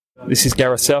This is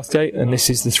Gareth Southgate, and this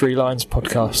is the Three Lions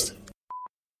podcast.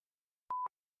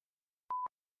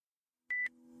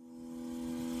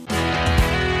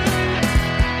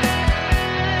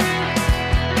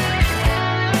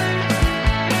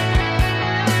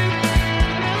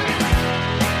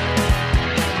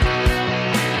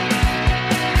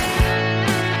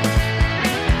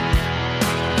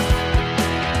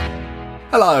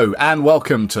 Hello and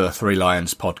welcome to the Three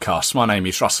Lions podcast. My name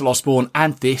is Russell Osborne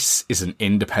and this is an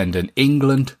independent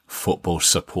England football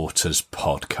supporters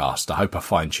podcast. I hope I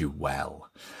find you well.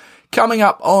 Coming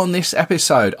up on this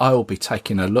episode, I will be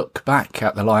taking a look back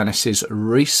at the Lionesses'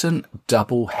 recent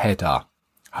double header,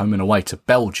 home and away to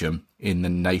Belgium in the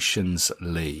Nations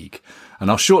League. And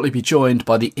I'll shortly be joined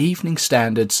by the Evening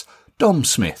Standard's Dom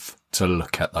Smith to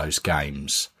look at those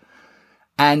games.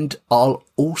 And I'll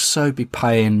also be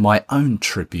paying my own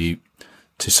tribute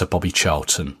to Sir Bobby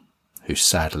Charlton, who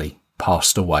sadly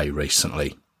passed away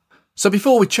recently. So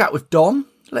before we chat with Dom,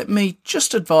 let me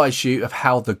just advise you of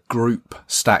how the group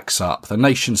stacks up, the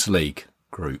Nations League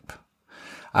group,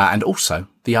 and also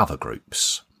the other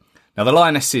groups. Now the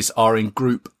Lionesses are in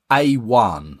Group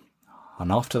A1,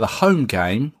 and after the home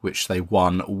game, which they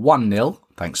won 1-0,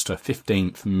 thanks to a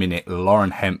 15th minute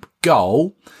Lauren Hemp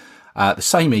goal, the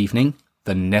same evening,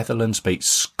 the Netherlands beat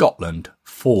Scotland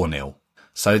 4-0.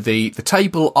 So the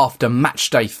table after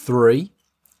match day 3,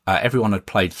 everyone had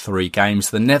played 3 games.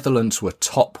 The Netherlands were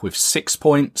top with 6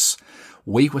 points.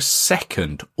 We were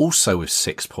second, also with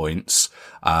 6 points,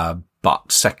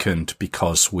 but second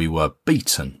because we were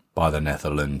beaten by the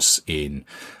Netherlands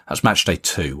that's match day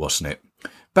 2, wasn't it?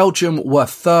 Belgium were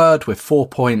third with 4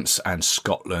 points and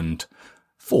Scotland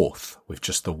fourth with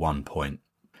just the 1 point.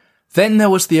 Then there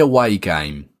was the away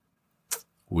game.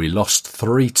 We lost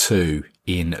 3-2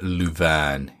 in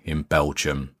Louvain in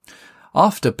Belgium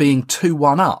after being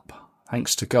 2-1 up,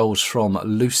 thanks to goals from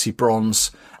Lucy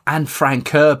Bronze and Fran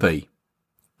Kirby.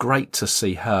 Great to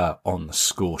see her on the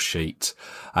score sheet.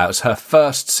 It was her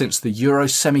first since the Euro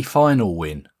semi-final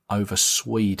win over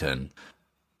Sweden,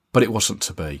 but it wasn't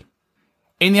to be.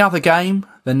 In the other game,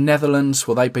 the Netherlands,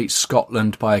 they beat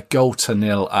Scotland by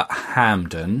 1-0 at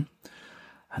Hampden.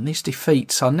 And these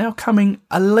defeats are now coming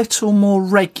a little more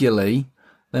regularly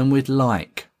than we'd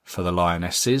like for the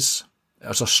Lionesses. It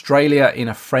was Australia in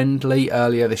a friendly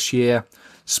earlier this year.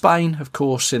 Spain, of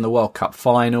course, in the World Cup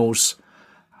finals.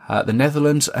 The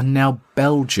Netherlands and now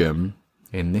Belgium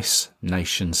in this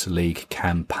Nations League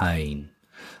campaign.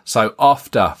 So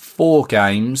after 4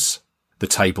 games, the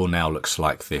table now looks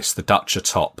like this. The Dutch are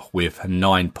top with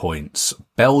 9 points.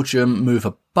 Belgium move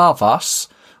above us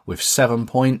with 7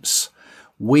 points.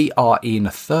 We are in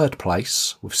 3rd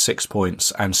place with 6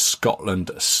 points and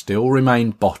Scotland still remain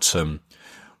bottom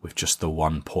with just the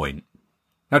 1 point.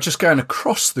 Now just going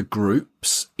across the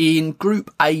groups, in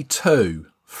Group A2,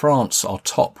 France are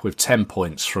top with 10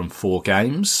 points from 4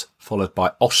 games, followed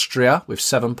by Austria with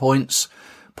 7 points,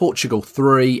 Portugal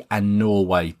 3 and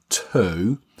Norway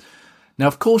 2. Now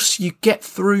of course you get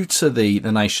through to the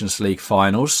Nations League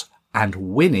finals and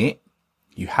win it,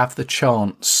 you have the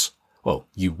chance,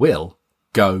 you will,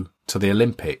 go to the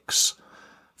Olympics.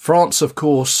 France, of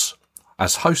course,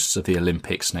 as hosts of the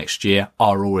Olympics next year,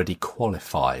 are already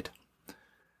qualified.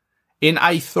 In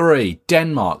A3,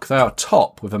 Denmark, they are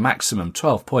top with a maximum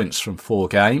 12 points from 4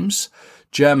 games.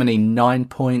 Germany 9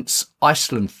 points,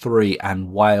 Iceland 3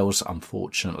 and Wales,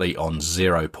 unfortunately, on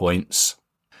 0 points.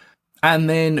 And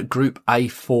then Group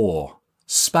A4,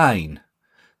 Spain,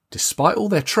 despite all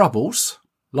their troubles,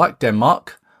 like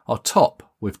Denmark, are top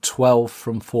with 12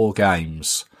 from 4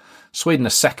 games. Sweden are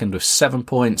second with 7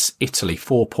 points, Italy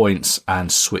 4 points,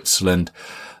 and Switzerland,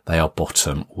 they are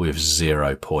bottom with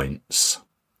 0 points.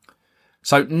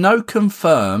 So no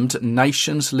confirmed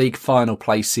Nations League final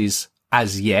places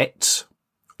as yet,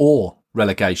 or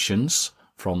relegations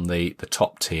from the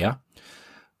top tier.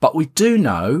 But we do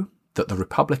know that the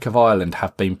Republic of Ireland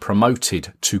have been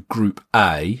promoted to Group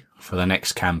A for the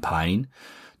next campaign.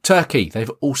 Turkey,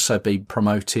 they've also been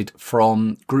promoted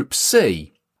from Group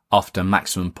C after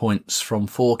maximum points from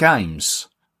 4 games.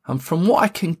 And from what I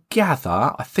can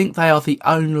gather, I think they are the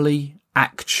only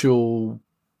actual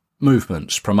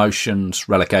movements, promotions,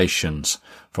 relegations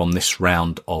from this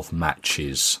round of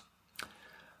matches.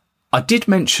 I did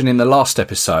mention in the last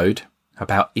episode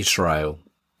about Israel.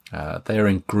 They're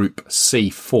in Group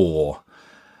C4.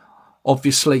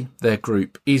 Obviously, their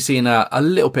group is in a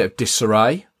little bit of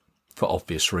disarray, for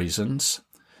obvious reasons.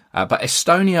 But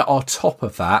Estonia are top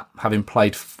of that, having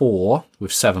played 4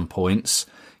 with 7 points.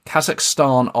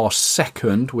 Kazakhstan are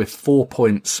second with 4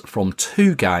 points from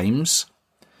 2 games.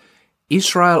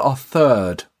 Israel are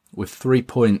third with 3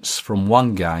 points from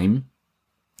 1 game.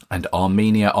 and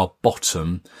Armenia are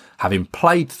bottom, having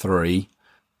played 3,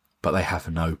 but they have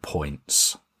no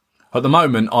points. At the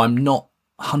moment, I'm not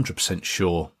 100%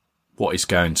 sure what is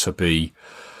going to be,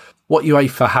 what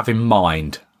UEFA have in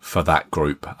mind for that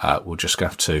group. We'll just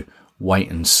have to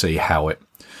wait and see how it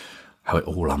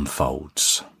all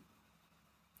unfolds.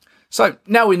 So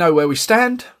now we know where we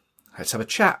stand. Let's have a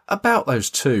chat about those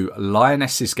 2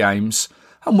 Lionesses games,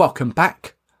 and welcome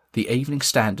back the Evening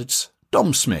Standard's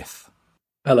Dom Smith.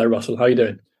 Hello, Russell. How are you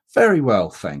doing? Very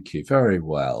well, thank you. Very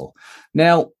well.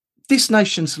 Now, this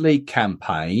Nations League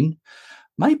campaign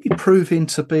may be proving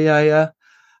to be a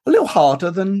little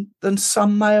harder than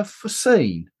some may have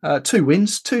foreseen. 2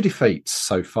 wins, 2 defeats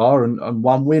so far, and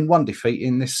 1 win, 1 defeat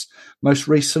in this most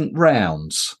recent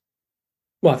rounds.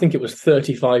 Well, I think it was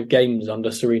 35 games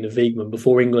under Serena Wiegmann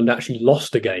before England actually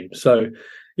lost a game. So,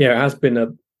 yeah, it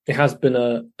has been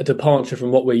a departure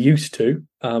from what we're used to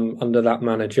under that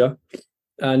manager.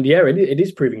 And yeah, it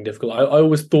is proving difficult. I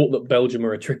always thought that Belgium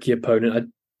are a tricky opponent. I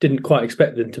didn't quite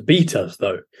expect them to beat us,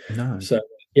 though. No. So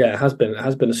yeah, it has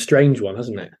been a strange one,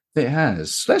 hasn't it? It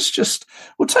has.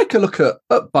 We'll take a look at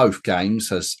both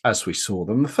games as we saw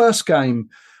them. The first game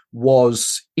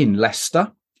was in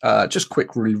Leicester. Just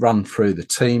quickly run through the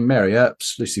team. Mary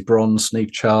Earps, Lucy Bronze,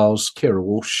 Neve Charles, Kira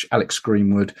Walsh, Alex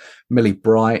Greenwood, Millie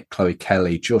Bright, Chloe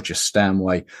Kelly, Georgia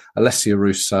Stanway, Alessia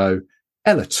Russo,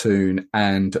 Ella Toone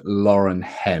and Lauren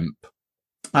Hemp.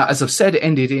 As I've said, it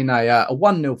ended in a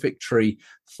 1-0 victory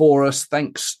for us,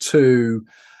 thanks to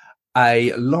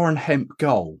a Lauren Hemp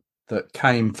goal that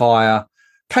came via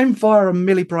a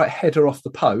Millie Bright header off the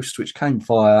post, which came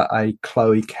via a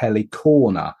Chloe Kelly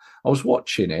corner. I was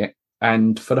watching it,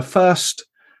 and for the first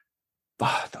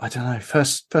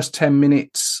 10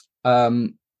 minutes,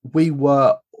 we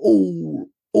were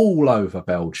all over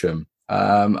Belgium.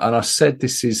 And I said,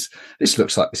 this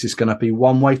looks like this is going to be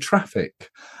one-way traffic.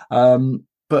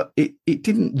 But it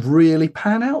didn't really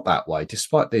pan out that way,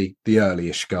 despite the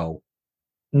early-ish goal.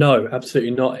 No,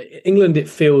 absolutely not. England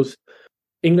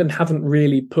haven't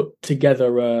really put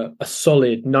together a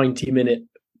solid 90-minute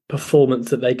performance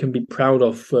that they can be proud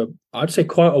of for, I'd say,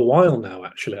 quite a while now,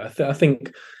 actually. I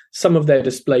think some of their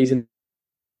displays in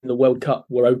the World Cup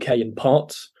were okay in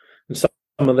parts, and some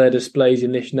of their displays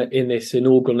in this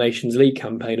inaugural Nations League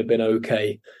campaign have been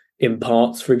okay in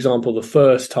parts. For example, the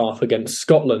first half against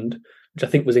Scotland, which I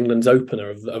think was England's opener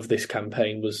of this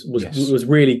campaign, was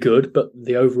really good, but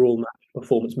the overall match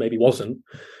performance maybe wasn't.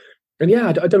 And yeah,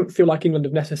 I don't feel like England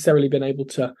have necessarily been able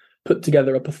to put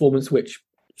together a performance which,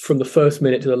 from the first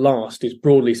minute to the last, is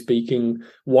broadly speaking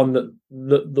one that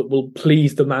will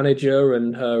please the manager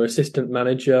and her assistant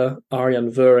manager,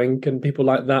 Arjan Verink, and people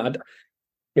like that.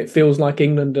 It feels like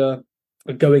England are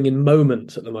going in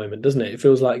moments at the moment, doesn't it? It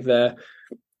feels like they're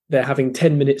having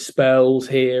 10-minute spells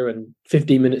here and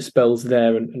 15-minute spells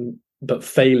there, but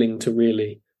failing to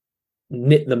really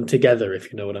knit them together,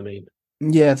 if you know what I mean.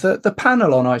 Yeah, the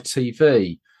panel on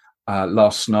ITV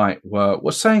last night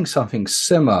were saying something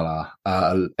similar.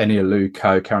 Eni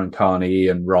Aluko, Karen Carney,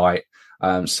 Ian Wright,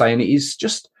 saying it is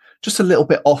just a little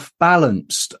bit off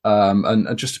balanced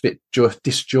and just a bit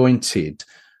disjointed.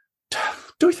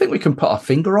 Do we think we can put our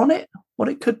finger on it? What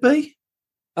it could be?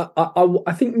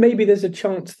 I think maybe there's a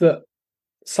chance that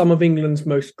some of England's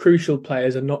most crucial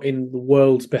players are not in the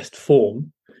world's best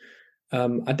form.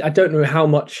 I don't know how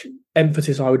much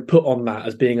emphasis I would put on that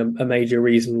as being a major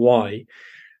reason why.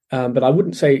 But I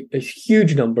wouldn't say a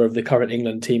huge number of the current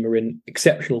England team are in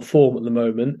exceptional form at the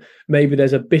moment. Maybe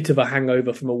there's a bit of a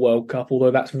hangover from a World Cup,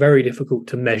 although that's very difficult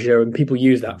to measure. And people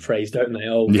use that phrase, don't they?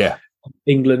 Oh, yeah,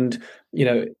 England,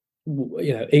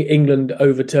 England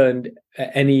overturned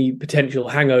any potential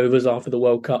hangovers after the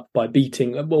World Cup by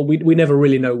beating. Well, we never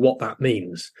really know what that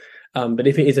means. But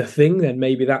if it is a thing, then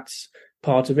maybe that's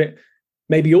part of it.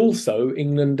 Maybe also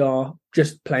England are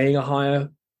just playing a higher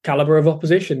caliber of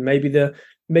opposition. Maybe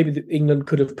England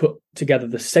could have put together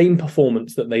the same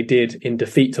performance that they did in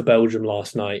defeat to Belgium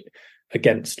last night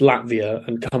against Latvia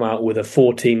and come out with a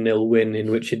 14-0 win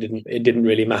in which it didn't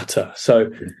really matter.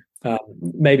 So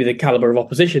maybe the caliber of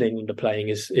opposition England are playing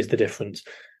is the difference.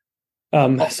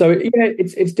 So yeah,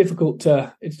 it's difficult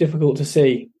to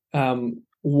see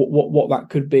what that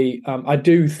could be. I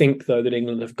do think though that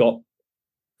England have got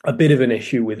a bit of an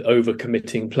issue with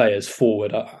overcommitting players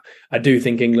forward. I do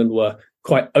think England were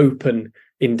quite open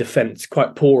in defence,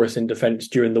 quite porous in defence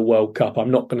during the World Cup.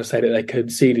 I'm not going to say that they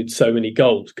conceded so many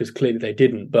goals because clearly they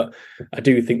didn't, but I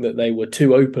do think that they were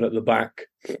too open at the back,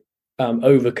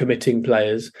 overcommitting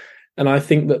players. And I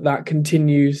think that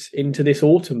continues into this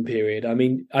autumn period. I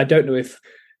mean, I don't know if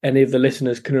any of the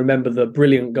listeners can remember the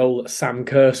brilliant goal that Sam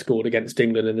Kerr scored against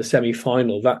England in the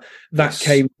semi-final. That Yes.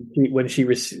 came when she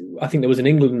I think there was an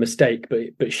England mistake,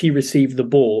 but she received the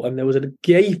ball and there was a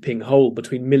gaping hole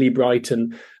between Millie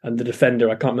Brighton and the defender.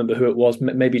 I can't remember who it was,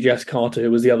 maybe Jess Carter,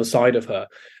 who was the other side of her.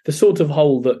 The sort of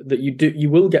hole that you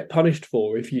will get punished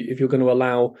for if you're going to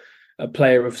allow a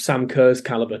player of Sam Kerr's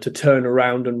caliber to turn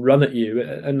around and run at you,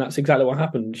 and that's exactly what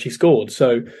happened. She scored.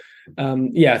 So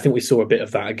I think we saw a bit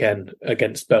of that again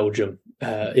against Belgium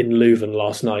in Leuven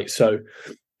last night. So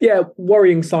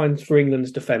worrying signs for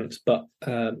England's defence, but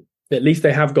at least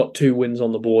they have got 2 wins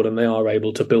on the board and they are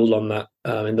able to build on that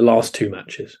in the last 2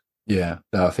 matches. Yeah,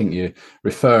 no, I think you're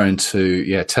referring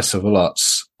to Tessa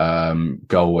Vullart's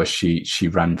goal where she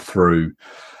ran through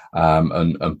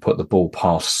and put the ball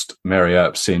past Mary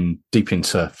Earps deep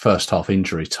into first half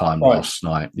injury time last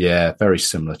night. Yeah, very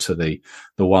similar to the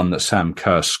one that Sam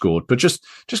Kerr scored. But just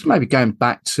maybe going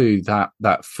back to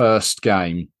that first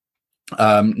game,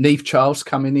 Niamh Charles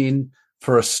coming in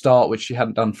for a start, which she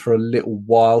hadn't done for a little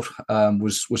while,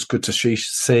 was good to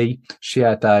see. She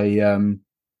had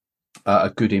a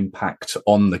good impact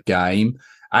on the game,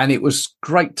 and it was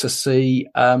great to see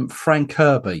Fran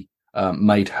Kirby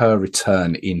made her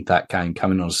return in that game,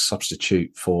 coming on as a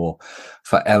substitute for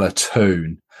Ella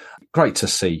Toone. Great to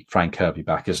see Fran Kirby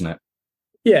back, isn't it?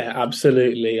 Yeah,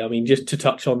 absolutely. I mean, just to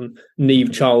touch on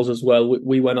Niamh Charles as well,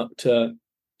 we went up to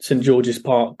St George's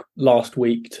Park last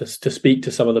week to speak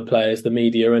to some of the players, the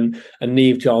media, and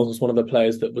Niamh Charles was one of the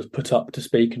players that was put up to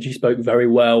speak, and she spoke very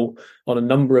well on a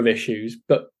number of issues.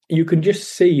 But you can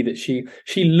just see that she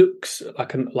looks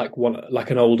like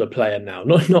an older player now,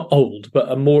 not old,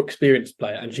 but a more experienced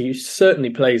player, and she certainly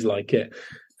plays like it.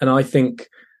 And I think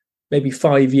maybe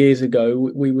 5 years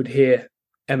ago we would hear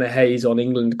Emma Hayes on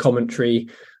England commentary,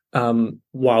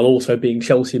 while also being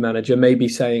Chelsea manager, maybe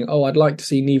saying, "Oh, I'd like to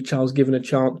see Niamh Charles given a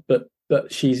chance," but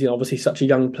she's obviously such a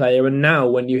young player. And now,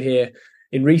 when you hear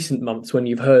in recent months, when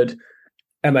you've heard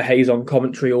Emma Hayes on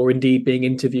commentary, or indeed being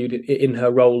interviewed in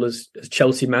her role as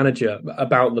Chelsea manager,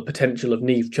 about the potential of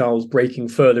Niamh Charles breaking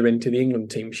further into the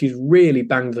England team, she's really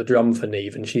banged the drum for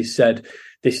Niamh, and she's said,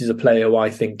 "This is a player who I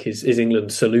think is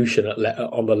England's solution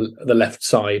on the left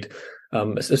side."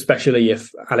 Especially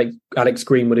if Alex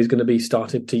Greenwood is going to be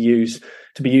started to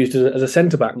be used as a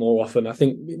centre back more often. I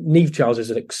think Niamh Charles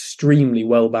is an extremely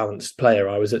well balanced player.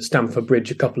 I was at Stamford Bridge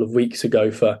a couple of weeks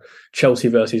ago for Chelsea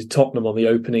versus Tottenham on the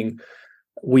opening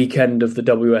weekend of the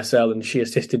WSL, and she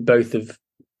assisted both of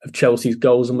Chelsea's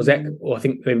goals and I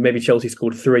think maybe Chelsea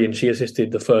scored 3 and she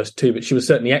assisted the first 2, but she was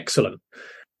certainly excellent.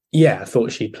 Yeah, I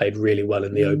thought she played really well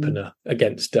in the opener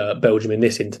against Belgium in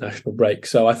this international break.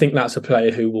 So I think that's a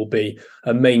player who will be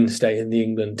a mainstay in the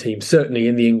England team, certainly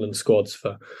in the England squads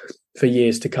for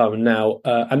years to come now.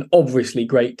 And obviously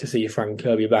great to see Fran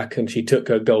Kirby back, and she took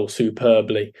her goal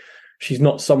superbly. She's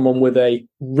not someone with a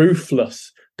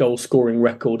ruthless goal-scoring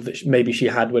record that maybe she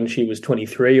had when she was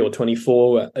 23 or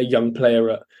 24, a young player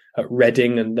at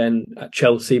Reading and then at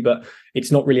Chelsea, but it's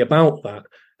not really about that.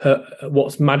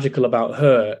 What's magical about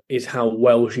her is how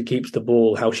well she keeps the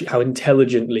ball, how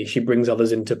intelligently she brings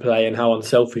others into play, and how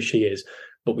unselfish she is.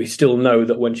 But we still know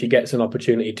that when she gets an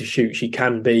opportunity to shoot, she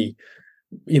can be,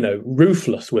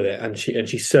 ruthless with it, and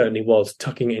she certainly was,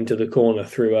 tucking it into the corner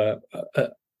through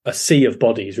a sea of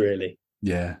bodies, really.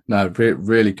 Yeah, no,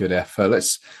 really good effort.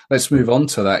 Let's move on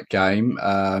to that game.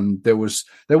 There was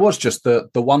just the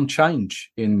one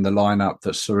change in the lineup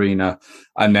that Serena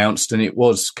announced, and it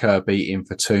was Kirby in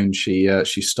for Toone. She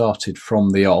started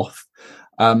from the off.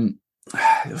 It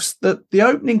was the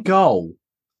opening goal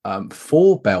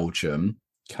for Belgium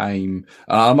came.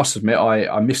 I must admit,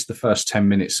 I missed the first 10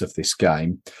 minutes of this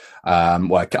game.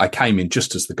 I came in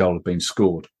just as the goal had been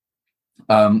scored.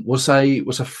 Was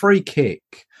a free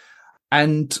kick.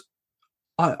 And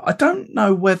I don't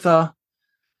know whether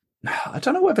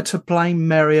to blame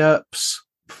Mary Earps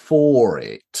for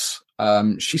it.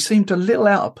 She seemed a little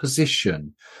out of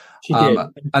position. She did,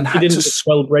 and she didn't look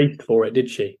well braced for it, did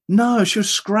she? No, she was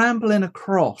scrambling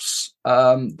across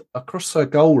her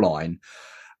goal line,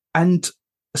 and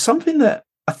something that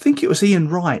I think it was Ian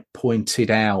Wright pointed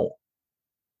out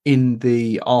in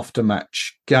the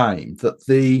aftermatch game, that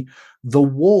the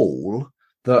wall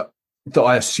that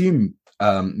I assume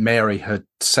Mary had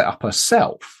set up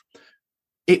herself,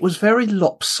 it was very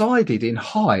lopsided in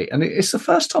height, and it's the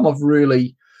first time I've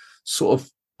really sort of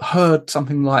heard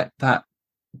something like that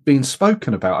being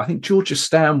spoken about. I think Georgia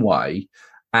Stanway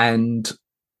and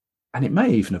it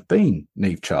may even have been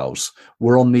Niamh Charles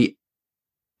were on the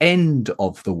end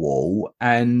of the wall,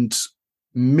 and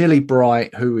Millie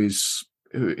Bright, who is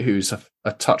who's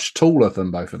a touch taller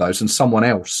than both of those, and someone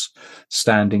else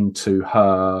standing to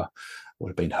her, would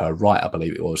have been her right, I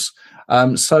believe it was.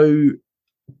 So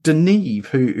Deneve,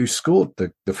 who scored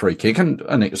the free kick, and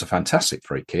it was a fantastic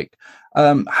free kick,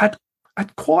 had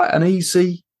quite an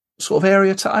easy sort of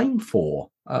area to aim for.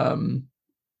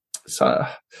 So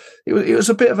it was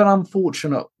a bit of an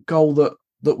unfortunate goal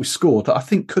that we scored that I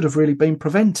think could have really been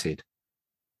prevented.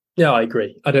 Yeah, I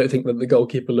agree. I don't think that the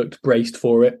goalkeeper looked braced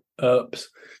for it. But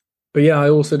yeah, I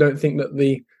also don't think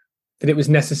that it was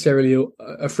necessarily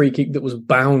a free kick that was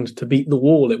bound to beat the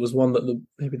wall. It was one that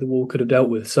maybe the wall could have dealt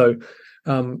with. So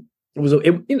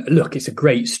look, it's a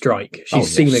great strike.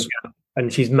 She's seen a gap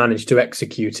and she's managed to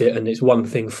execute it. And it's one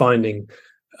thing finding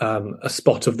a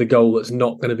spot of the goal that's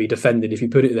not going to be defended if you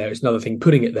put it there. It's another thing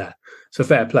putting it there. So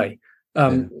fair play.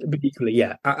 But equally,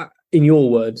 in your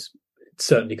words, it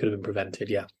certainly could have been prevented.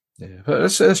 Yeah. Yeah, but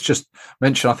let's just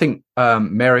mention, I think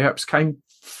Mary Hopes came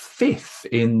 5th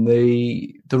in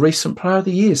the recent Player of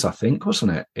the Years, I think,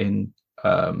 wasn't it? In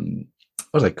what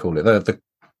do they call it?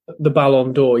 The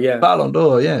Ballon d'Or, yeah. Ballon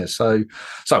d'Or, yeah. So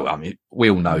I mean, we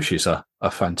all know she's a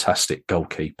fantastic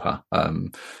goalkeeper.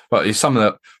 But it's something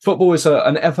that football is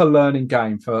an ever-learning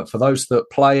game for those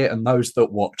that play it and those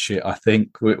that watch it. I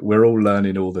think we're all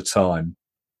learning all the time.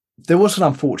 There was an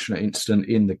unfortunate incident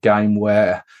in the game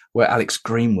where Alex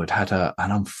Greenwood had an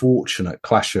unfortunate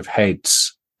clash of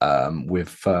heads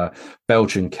with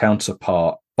Belgian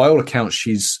counterpart. By all accounts,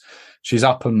 she's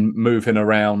up and moving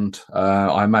around.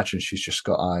 I imagine she's just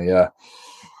got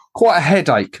quite a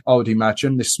headache, I would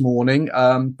imagine, this morning.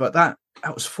 But that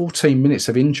was 14 minutes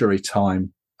of injury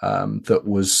time that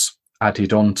was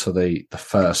added on to the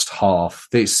first half.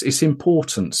 It's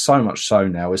important, so much so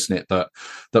now, isn't it,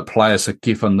 that players are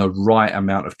given the right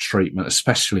amount of treatment,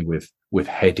 especially with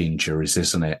head injuries,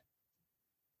 isn't it?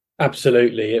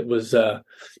 Absolutely. It was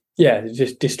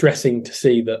just distressing to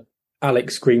see that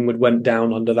Alex Greenwood went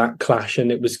down under that clash,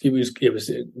 and it was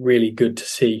really good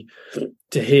to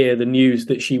hear the news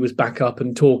that she was back up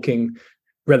and talking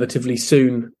relatively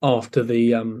soon after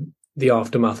the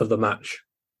aftermath of the match.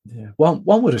 Yeah. Well,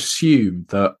 one would assume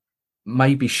that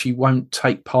maybe she won't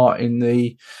take part in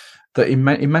in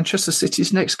Manchester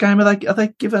City's next game. Are they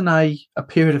given a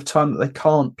period of time that they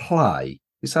can't play?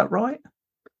 Is that right?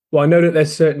 Well, I know that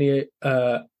there's certainly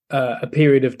a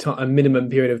period of time, a minimum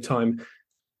period of time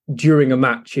during a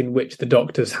match in which the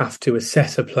doctors have to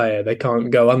assess a player. They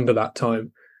can't go under that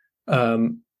time.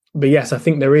 But yes, I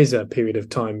think there is a period of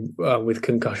time with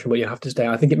concussion where you have to stay.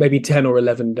 I think it may be 10 or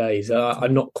 11 days.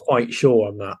 I'm not quite sure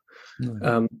on that.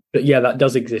 No. But yeah, that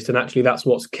does exist. And actually, that's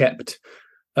what's kept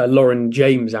Lauren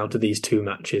James out of these two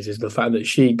matches, is the fact that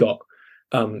she got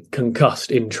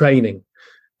concussed in training.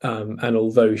 And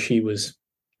although she was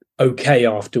okay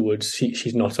afterwards,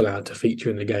 she's not allowed to feature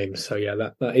in the game. So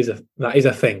yeah, that is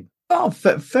a thing. Oh,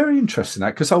 very interesting,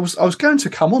 that, because I was going to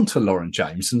come on to Lauren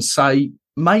James and say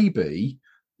maybe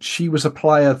she was a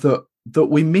player that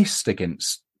we missed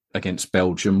against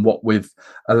Belgium, what with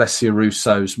Alessia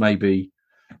Russo's maybe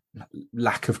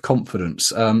lack of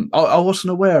confidence. I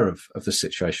wasn't aware of the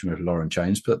situation with Lauren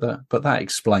James, but that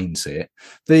explains it.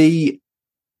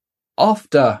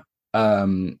 After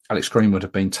Alex Greenwood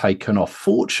had been taken off,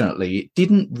 fortunately, it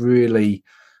didn't really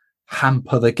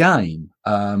hamper the game.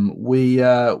 We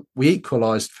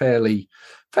equalised fairly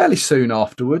soon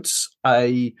afterwards.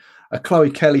 A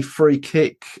Chloe Kelly free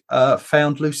kick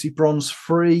found Lucy Bronze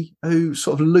free, who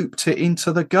sort of looped it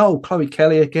into the goal. Chloe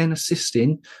Kelly again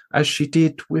assisting, as she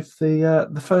did with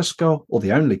the first goal, or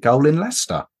the only goal, in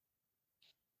Leicester.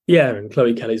 Yeah, and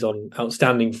Chloe Kelly's on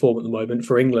outstanding form at the moment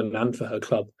for England and for her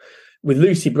club. With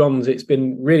Lucy Bronze, it's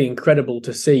been really incredible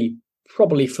to see,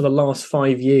 probably for the last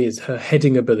 5 years, her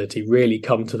heading ability really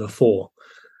come to the fore.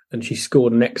 And she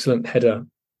scored an excellent header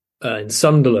in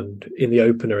Sunderland in the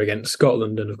opener against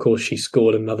Scotland. And of course, she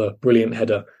scored another brilliant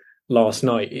header last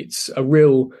night. It's a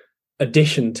real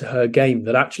addition to her game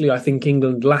that actually I think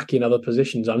England lack in other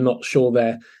positions. I'm not sure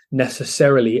they're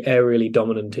necessarily aerially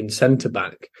dominant in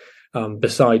centre-back,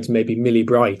 besides maybe Millie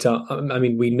Bright. I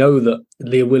mean, we know that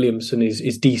Leah Williamson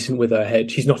is decent with her head.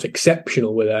 She's not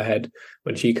exceptional with her head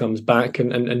when she comes back.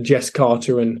 And Jess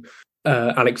Carter and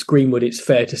Alex Greenwood, it's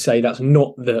fair to say that's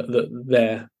not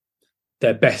their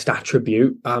best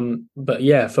attribute. But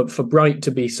yeah, for Bright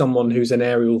to be someone who's an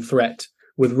aerial threat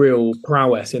with real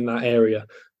prowess in that area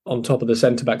on top of the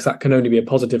centre-backs, that can only be a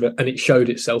positive, and it showed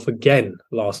itself again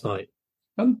last night.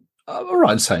 I'm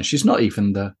right in saying she's not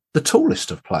even the tallest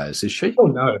of players, is she?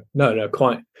 Oh, no,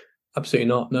 quite Absolutely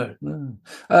not. No.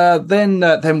 No.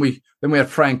 Then we had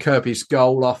Frank Kirby's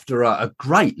goal after a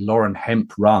great Lauren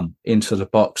Hemp run into the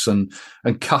box and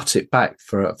cut it back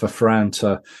for Fran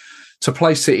to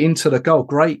place it into the goal.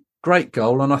 Great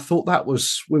goal, and I thought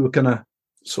we were going to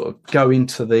sort of go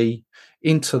into the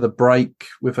break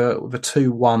with a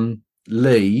 2-1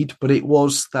 lead, but it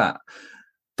was that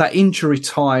injury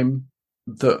time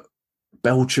that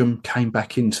Belgium came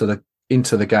back into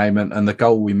the game, and the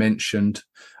goal we mentioned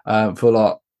for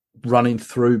like running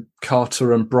through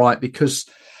Carter and Bright, because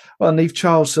Niamh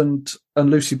Charles and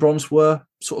Lucy Bronze were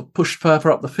sort of pushed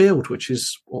further up the field, which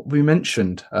is what we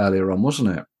mentioned earlier on,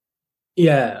 wasn't it?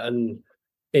 Yeah, and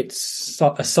it's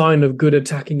a sign of good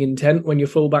attacking intent when your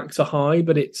fullbacks are high,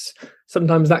 but it's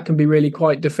sometimes that can be really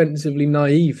quite defensively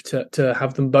naive to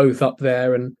have them both up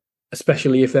there, and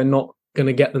especially if they're not going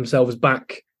to get themselves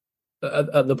back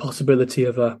at the possibility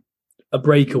of a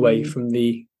breakaway from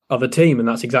the other team. And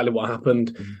that's exactly what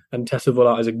happened. And Tessa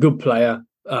Vollard is a good player,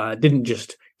 didn't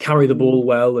just carry the ball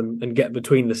well and get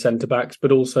between the centre-backs,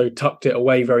 but also tucked it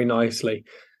away very nicely.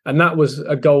 And that was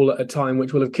a goal at a time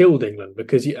which will have killed England,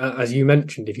 because, as you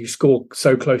mentioned, if you score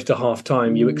so close to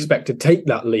half-time, you expect to take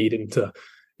that lead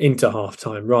into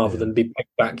half-time rather than be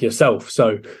picked back yourself.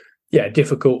 So, yeah,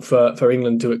 difficult for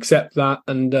England to accept that.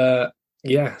 And,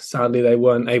 sadly, they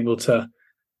weren't able to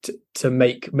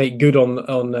make good on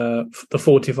the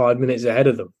 45 minutes ahead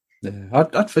of them. Yeah,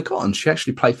 I'd forgotten she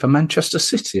actually played for Manchester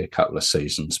City a couple of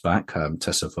seasons back,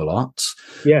 Tessa Vollard.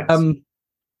 Yes.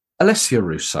 Alessia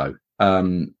Russo.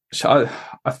 So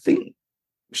I think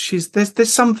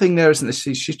there's something there, isn't there?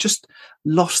 She's just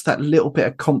lost that little bit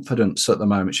of confidence at the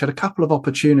moment. She had a couple of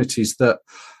opportunities that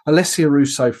Alessia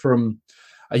Russo from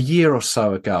a year or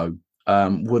so ago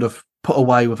would have put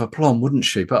away with aplomb, wouldn't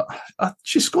she? But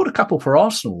she scored a couple for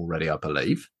Arsenal already, I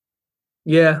believe.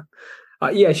 Yeah.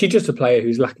 She's just a player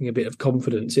who's lacking a bit of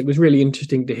confidence. It was really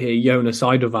interesting to hear Jonas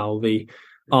Eidevall, the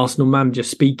Arsenal manager,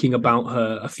 speaking about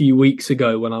her a few weeks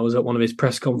ago when I was at one of his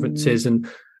press conferences, and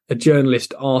a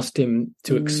journalist asked him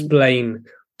to explain,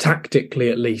 tactically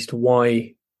at least,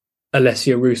 why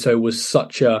Alessia Russo was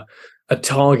such a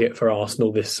target for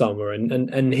Arsenal this summer.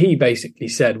 And he basically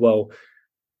said, well,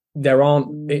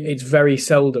 it's very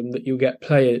seldom that you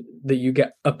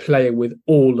get a player with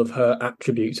all of her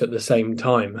attributes at the same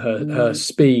time. Her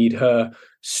speed, her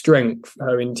strength,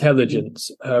 her intelligence,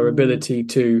 her ability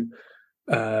to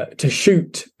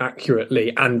shoot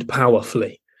accurately and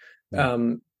powerfully.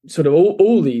 Sort of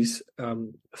all these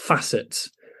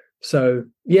facets. So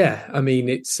yeah, I mean,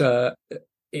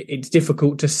 it's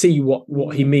difficult to see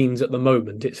what he means at the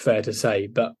moment, it's fair to say,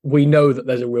 but we know that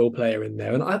there's a real player in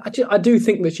there. And I do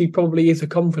think that she probably is a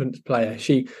confidence player.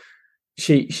 She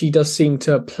does seem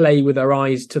to play with her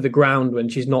eyes to the ground when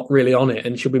she's not really on it,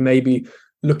 and she'll be maybe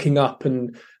looking up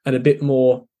and a bit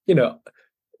more,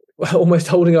 almost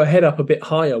holding her head up a bit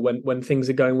higher when things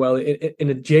are going well, in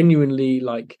a genuinely,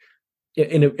 like,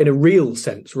 in a real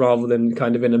sense rather than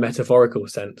kind of in a metaphorical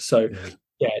sense. So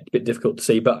yeah, it's a bit difficult to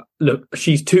see, but look,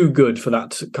 she's too good for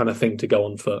that kind of thing to go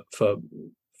on for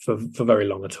very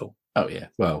long at all. Oh yeah,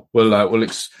 well, we'll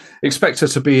expect her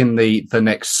to be in the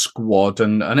next squad,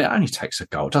 and it only takes a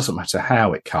goal. It doesn't matter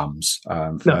how it comes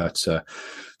for her to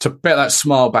get that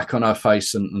smile back on her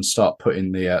face and start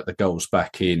putting the goals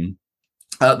back in.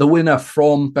 The winner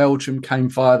from Belgium came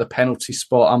via the penalty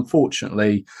spot.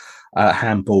 Unfortunately,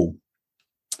 handball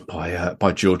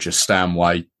by Georgia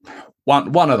Stanway.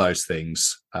 One of those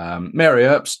things. Mary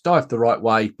Earps dived the right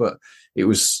way, but it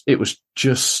was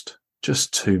just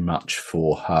too much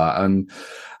for her. And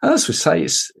as we say,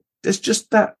 there's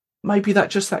just that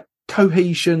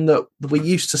cohesion that we're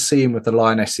used to seeing with the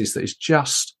Lionesses that is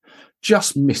just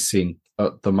missing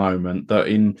at the moment. That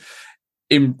in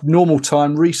normal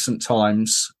time, recent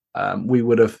times, we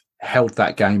would have held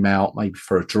that game out maybe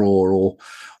for a draw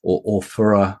or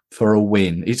for a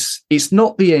win. It's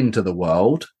not the end of the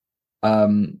world.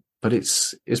 But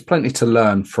it's plenty to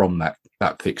learn from that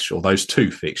fixture, or those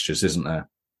two fixtures, isn't there?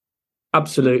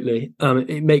 Absolutely.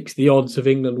 It makes the odds of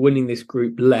England winning this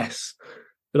group less,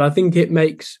 but I think it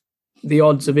makes the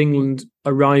odds of England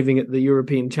arriving at the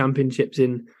European Championships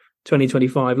in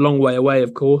 2025 long way away,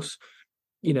 of course,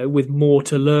 with more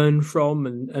to learn from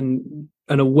and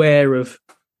aware of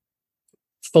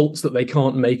faults that they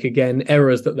can't make again,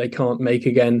 errors that they can't make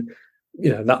again.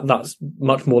 That's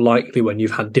much more likely when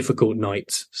you've had difficult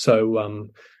nights. So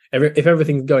if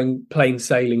everything's going plain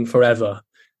sailing forever,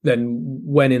 then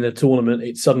when in a tournament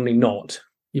it's suddenly not,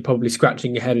 you're probably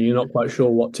scratching your head and you're not quite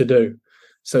sure what to do.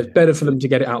 So it's better for them to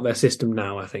get it out their system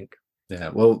now, I think. Yeah,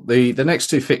 well, the next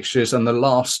two fixtures and the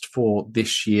last for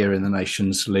this year in the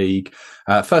Nations League.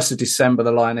 1st of December,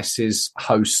 the Lionesses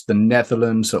host the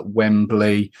Netherlands at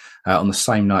Wembley. On the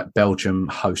same night, Belgium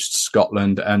hosts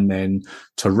Scotland. And then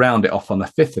to round it off on the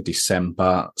 5th of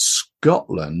December,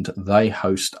 Scotland, they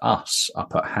host us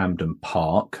up at Hampden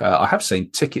Park. I have seen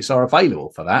tickets are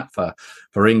available for that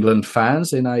for England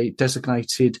fans in a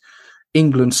designated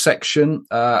England section.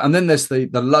 And then there's the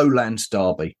Lowlands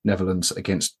derby, Netherlands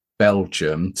against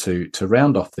Belgium to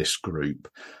round off this group.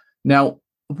 Now,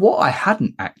 what I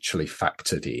hadn't actually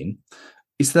factored in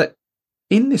is that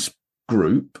in this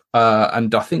group,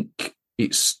 and I think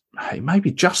it may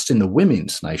be just in the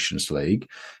Women's Nations League,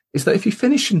 is that if you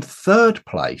finish in third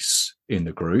place in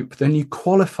the group, then you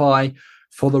qualify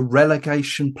for the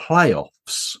relegation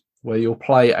playoffs, where you'll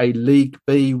play a League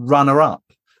B runner-up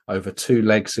over 2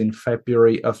 legs in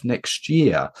February of next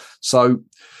year. So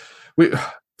we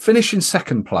finish in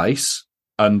second place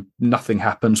and nothing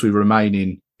happens. We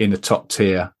remain in the top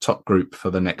tier, top group for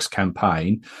the next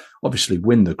campaign. Obviously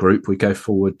win the group. We go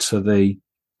forward to the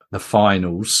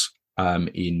finals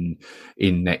in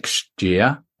next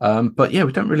year. But yeah,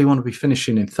 we don't really want to be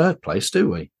finishing in third place,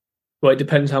 do we? Well, it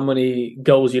depends how many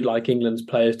goals you'd like England's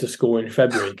players to score in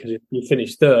February, because if you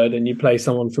finish third and you play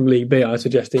someone from League B, I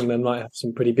suggest England might have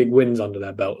some pretty big wins under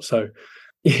their belt. So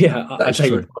yeah, I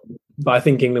take it, but I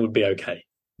think England would be okay.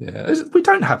 Yeah, we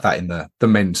don't have that in the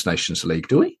Men's Nations League,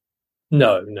 do we?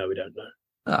 No, we don't know.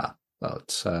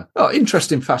 It's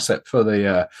interesting facet for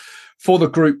the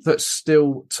group that's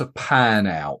still to pan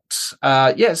out.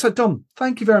 So Dom,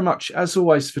 thank you very much as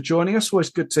always for joining us. Always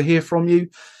good to hear from you.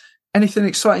 Anything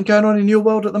exciting going on in your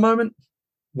world at the moment?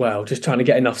 Well, just trying to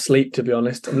get enough sleep, to be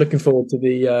honest. I'm looking forward to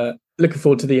the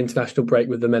international break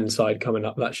with the men's side coming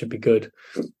up. That should be good.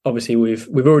 Obviously,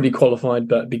 we've already qualified,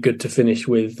 but it'd be good to finish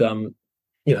with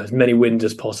as many wins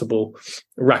as possible,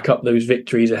 rack up those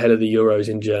victories ahead of the Euros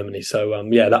in Germany. So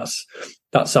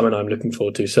that's something I'm looking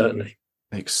forward to, certainly.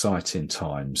 Exciting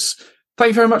times.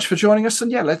 Thank you very much for joining us,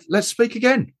 and let's speak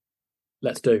again.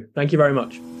 Let's do. Thank you very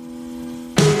much.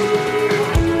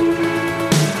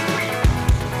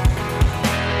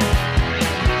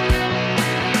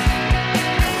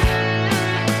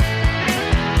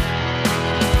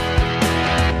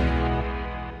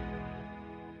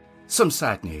 Some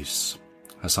sad news,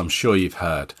 as I'm sure you've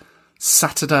heard.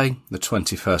 Saturday, the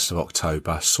 21st of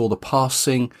October, saw the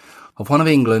passing of one of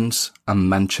England's and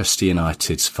Manchester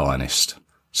United's finest,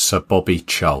 Sir Bobby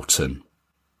Charlton,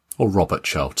 or Robert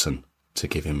Charlton, to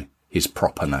give him his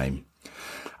proper name,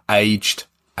 aged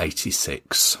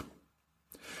 86.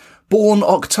 Born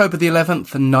October the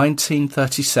 11th,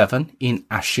 1937 in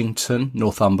Ashington,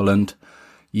 Northumberland,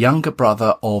 younger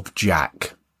brother of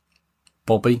Jack,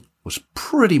 Bobby was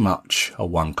pretty much a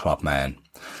one-club man,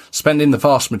 spending the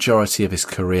vast majority of his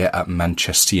career at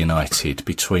Manchester United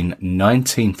between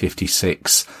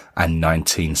 1956 and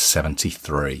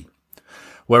 1973,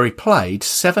 where he played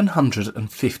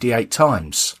 758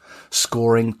 times,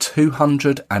 scoring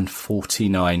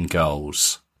 249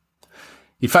 goals.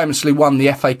 He famously won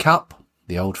the FA Cup,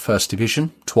 the old First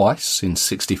Division, twice in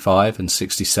 65 and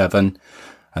 67,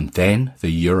 and then the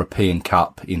European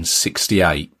Cup in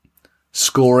 68,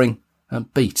 scoring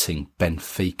and beating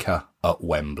Benfica at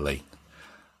Wembley.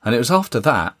 And it was after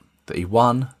that he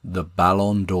won the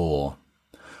Ballon d'Or.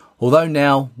 Although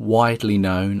now widely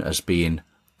known as being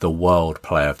the World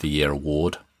Player of the Year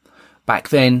award, back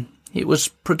then it was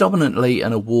predominantly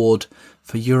an award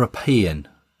for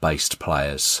European-based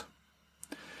players.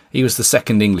 He was the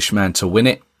second Englishman to win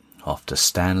it, after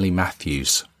Stanley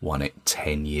Matthews won it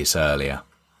 10 years earlier.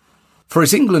 For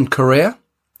his England career,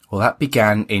 well, that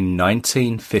began in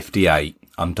 1958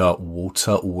 under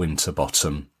Walter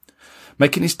Winterbottom,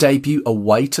 making his debut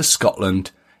away to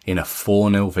Scotland in a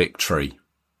 4-0 victory.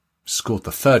 Scored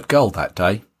the third goal that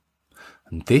day,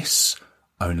 and this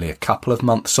only a couple of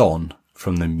months on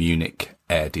from the Munich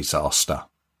air disaster.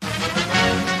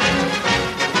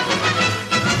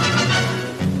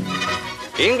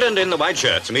 England in the white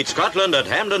shirts meet Scotland at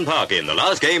Hampden Park in the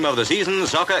last game of the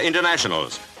season's soccer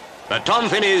internationals. But Tom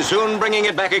Finney's soon bringing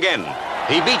it back again.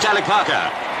 He beats Alec Parker.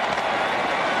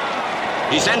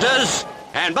 He centres,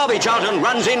 and Bobby Charlton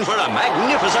runs in for a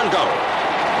magnificent goal.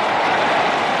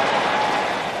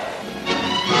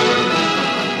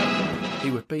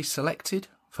 He would be selected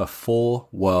for 4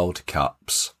 World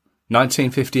Cups: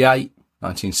 1958,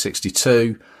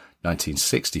 1962,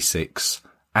 1966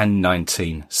 and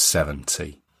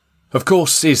 1970. Of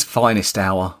course, his finest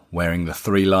hour wearing the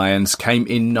 3 Lions came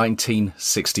in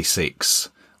 1966,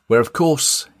 where of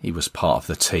course he was part of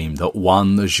the team that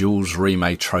won the Jules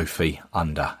Rimet Trophy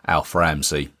under Alf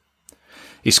Ramsey.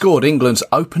 He scored England's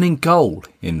opening goal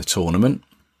in the tournament.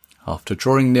 After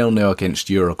drawing 0-0 against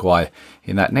Uruguay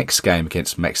in that next game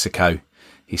against Mexico,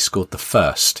 he scored the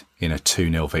first in a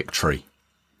 2-0 victory.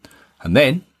 And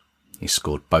then he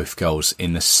scored both goals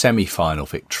in the semi-final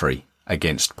victory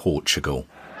against Portugal.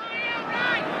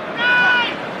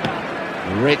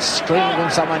 Rich screaming from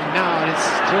someone now, and it's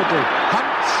through to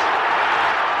Hunt.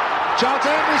 Charlton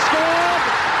has scored!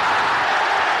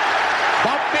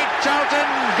 Bobby Charlton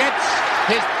gets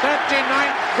his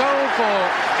 39th goal for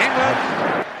England.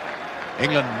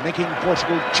 England making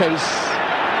Portugal chase.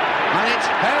 And it's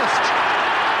Hurst.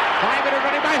 5 minutes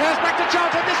running by Hurst, back to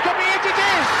Charlton. This could be it, it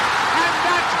is! And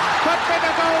that could be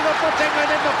the goal that puts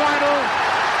England in the final.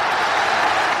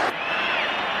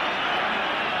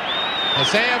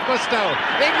 Jose Augusto.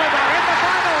 England are in the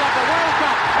final of the World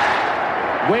Cup.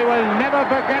 We will never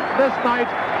forget this night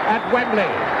at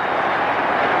Wembley.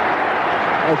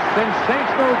 A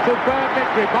sensational, superb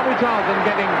victory. Bobby Charlton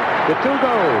getting the 2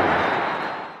 goals.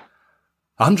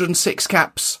 106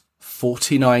 caps,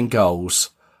 49 goals,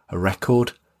 a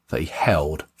record that he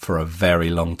held for a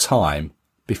very long time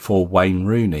before Wayne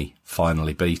Rooney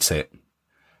finally beat it.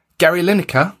 Gary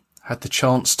Lineker had the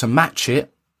chance to match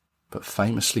it, but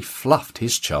famously fluffed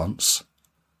his chance.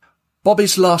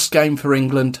 Bobby's last game for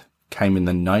England came in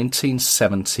the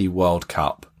 1970 World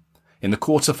Cup, in the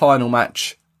quarter-final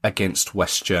match against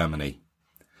West Germany.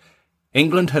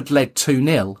 England had led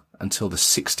 2-0 until the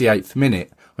 68th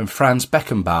minute when Franz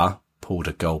Beckenbauer pulled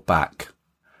a goal back.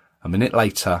 A minute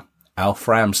later, Alf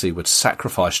Ramsey would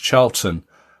sacrifice Charlton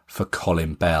for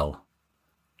Colin Bell.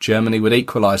 Germany would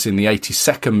equalise in the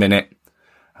 82nd minute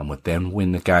and would then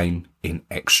win the game in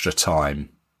extra time.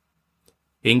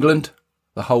 England,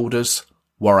 the holders,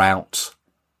 were out,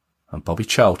 and Bobby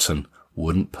Charlton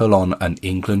wouldn't pull on an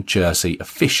England jersey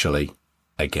officially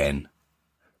again.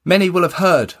 Many will have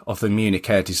heard of the Munich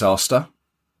air disaster,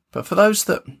 but for those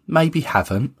that maybe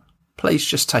haven't, please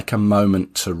just take a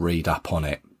moment to read up on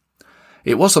it.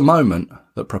 It was a moment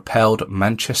that propelled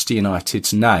Manchester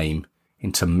United's name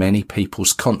into many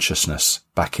people's consciousness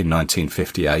back in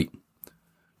 1958.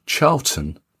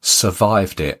 Charlton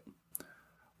survived it,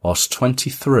 whilst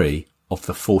 23 of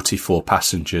the 44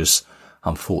 passengers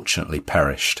unfortunately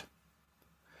perished.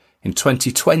 In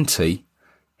 2020,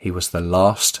 he was the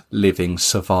last living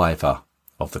survivor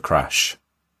of the crash.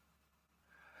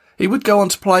 He would go on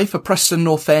to play for Preston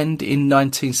North End in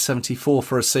 1974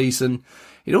 for a season.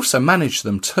 He'd also managed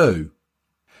them too.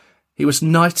 He was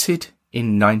knighted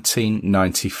in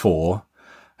 1994,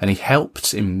 and he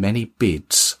helped in many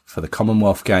bids for the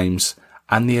Commonwealth Games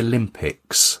and the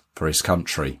Olympics for his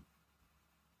country.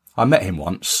 I met him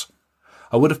once.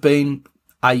 I would have been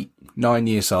 8, 9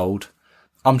 years old.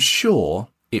 I'm sure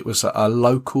it was at a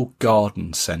local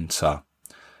garden centre.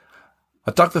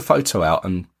 I dug the photo out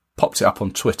and popped it up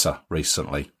on Twitter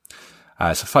recently.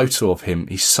 It's a photo of him.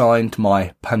 He signed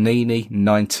my Panini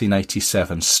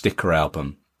 1987 sticker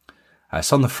album.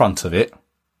 It's on the front of it,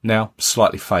 now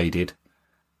slightly faded,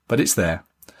 but it's there.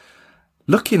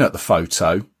 Looking at the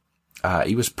photo,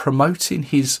 he was promoting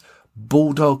his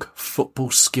Bulldog Football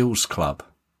Skills Club.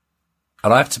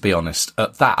 And I have to be honest,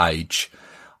 at that age,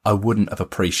 I wouldn't have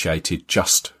appreciated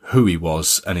just who he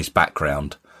was and his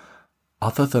background,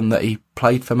 other than that he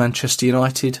played for Manchester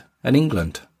United and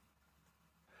England.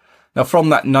 Now, from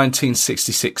that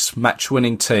 1966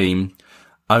 match-winning team,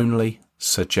 only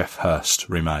Sir Geoff Hurst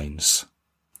remains.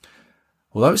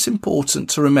 Although it's important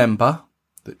to remember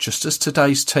that just as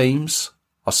today's teams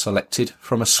are selected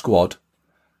from a squad,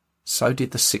 so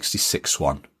did the 66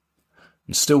 one.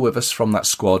 And still with us from that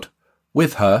squad,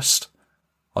 with Hurst,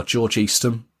 are George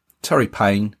Eastham, Terry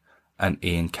Payne and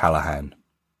Ian Callaghan.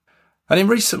 And in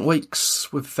recent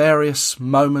weeks, with various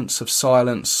moments of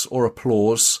silence or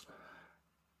applause,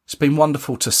 it's been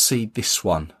wonderful to see this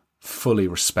one fully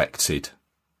respected.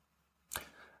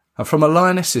 And from a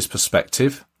Lionesses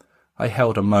perspective, I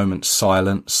held a moment's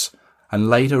silence and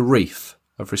laid a wreath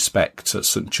of respect at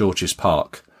St George's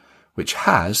Park, which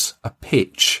has a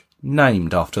pitch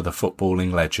named after the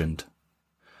footballing legend.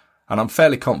 And I'm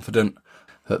fairly confident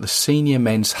that the senior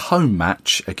men's home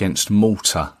match against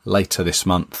Malta later this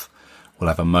month will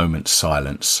have a moment's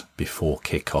silence before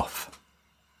kick-off.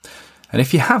 And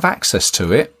if you have access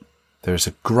to it, there is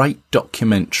a great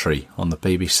documentary on the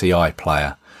BBC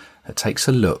iPlayer that takes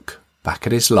a look back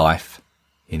at his life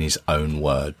in his own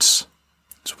words.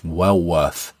 It's well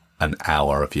worth an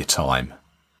hour of your time.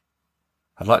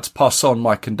 I'd like to pass on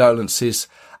my condolences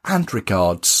and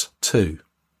regards to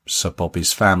Sir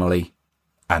Bobby's family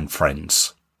and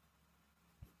friends.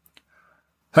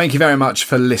 Thank you very much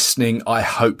for listening. I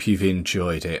hope you've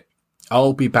enjoyed it.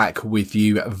 I'll be back with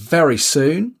you very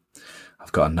soon.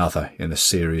 I've got another in the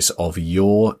series of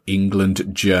Your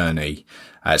England Journey.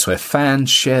 It's where fans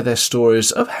share their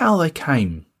stories of how they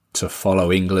came to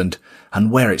follow England and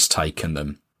where it's taken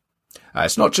them.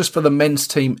 It's not just for the men's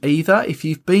team either. If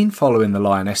you've been following the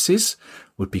Lionesses, it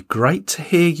would be great to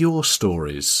hear your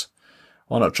stories.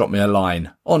 Why not drop me a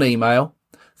line on email,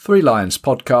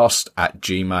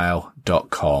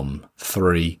 3lionspodcast@gmail.com.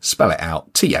 3, spell it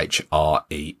out,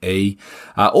 THREE.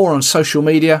 Or on social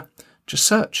media, just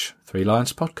search 3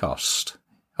 Lions Podcast.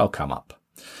 I'll come up.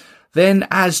 Then,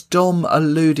 as Dom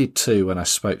alluded to when I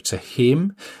spoke to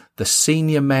him, the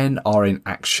senior men are in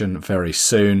action very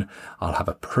soon. I'll have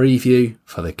a preview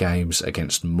for the games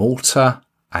against Malta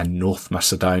and North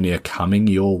Macedonia coming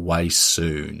your way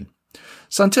soon.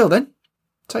 So until then,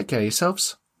 take care of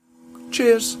yourselves.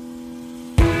 Cheers.